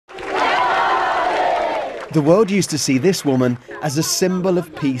The world used to see this woman as a symbol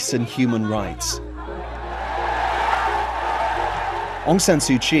of peace and human rights. Aung San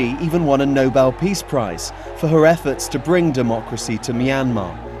Suu Kyi even won a Nobel Peace Prize for her efforts to bring democracy to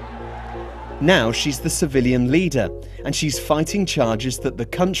Myanmar. Now she's the civilian leader, and she's fighting charges that the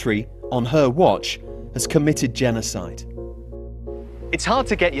country, on her watch, has committed genocide. It's hard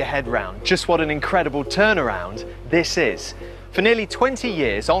to get your head round just what an incredible turnaround this is. For nearly 20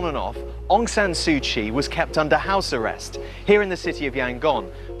 years, on and off, Aung San Suu Kyi was kept under house arrest here in the city of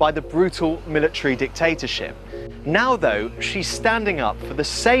Yangon by the brutal military dictatorship. Now, though, she's standing up for the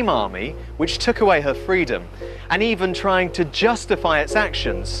same army which took away her freedom and even trying to justify its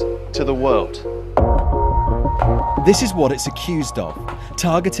actions to the world. This is what it's accused of: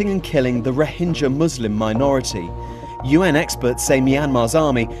 targeting and killing the Rohingya Muslim minority. UN experts say Myanmar's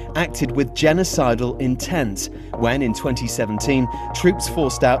army acted with genocidal intent when, in 2017, troops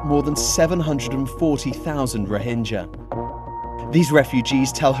forced out more than 740,000 Rohingya. These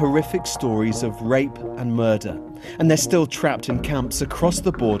refugees tell horrific stories of rape and murder, and they're still trapped in camps across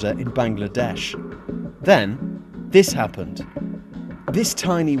the border in Bangladesh. Then, this happened. This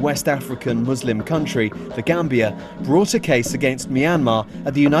tiny West African Muslim country, the Gambia, brought a case against Myanmar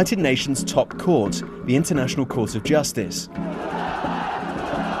at the United Nations top court, the International Court of Justice.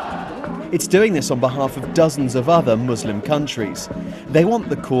 It's doing this on behalf of dozens of other Muslim countries. They want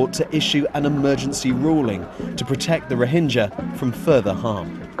the court to issue an emergency ruling to protect the Rohingya from further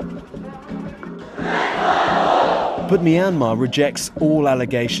harm. But Myanmar rejects all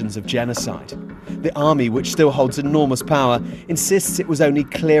allegations of genocide. The army, which still holds enormous power, insists it was only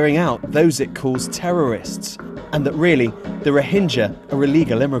clearing out those it calls terrorists, and that really, the Rohingya are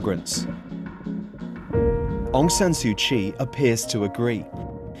illegal immigrants. Aung San Suu Kyi appears to agree.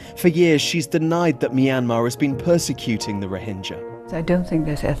 For years, she's denied that Myanmar has been persecuting the Rohingya. I don't think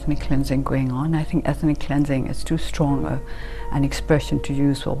there's ethnic cleansing going on. I think ethnic cleansing is too strong an expression to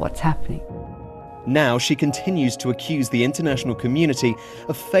use for what's happening. Now she continues to accuse the international community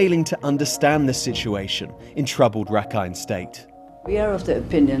of failing to understand the situation in troubled Rakhine State. We are of the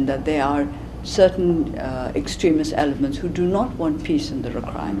opinion that there are certain extremist elements who do not want peace in the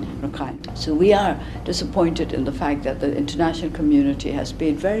Rakhine. So we are disappointed in the fact that the international community has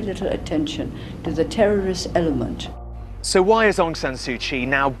paid very little attention to the terrorist element. So why is Aung San Suu Kyi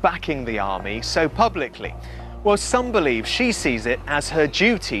now backing the army so publicly? Well, some believe she sees it as her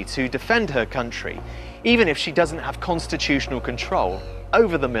duty to defend her country, even if she doesn't have constitutional control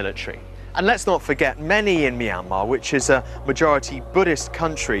over the military. And let's not forget, many in Myanmar, which is a majority Buddhist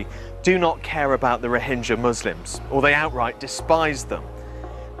country, do not care about the Rohingya Muslims, or they outright despise them.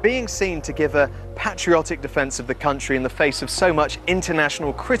 Being seen to give a patriotic defense of the country in the face of so much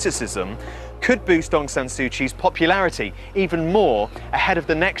international criticism could boost Aung San Suu Kyi's popularity even more ahead of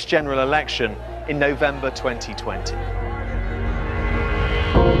the next general election in November 2020.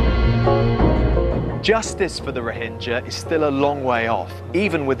 Justice for the Rohingya is still a long way off,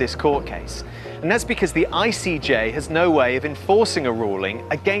 even with this court case. And that's because the ICJ has no way of enforcing a ruling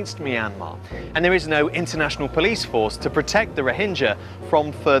against Myanmar. And there is no international police force to protect the Rohingya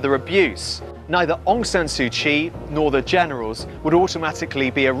from further abuse. Neither Aung San Suu Kyi nor the generals would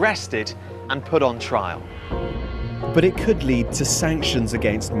automatically be arrested and put on trial. But it could lead to sanctions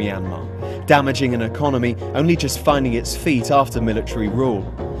against Myanmar, damaging an economy only just finding its feet after military rule.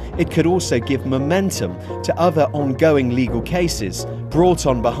 It could also give momentum to other ongoing legal cases brought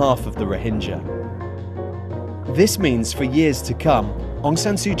on behalf of the Rohingya. This means for years to come, Aung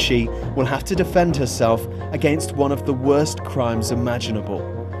San Suu Kyi will have to defend herself against one of the worst crimes imaginable,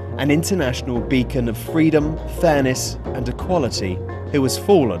 an international beacon of freedom, fairness and equality who has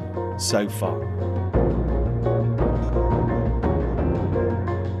fallen so far.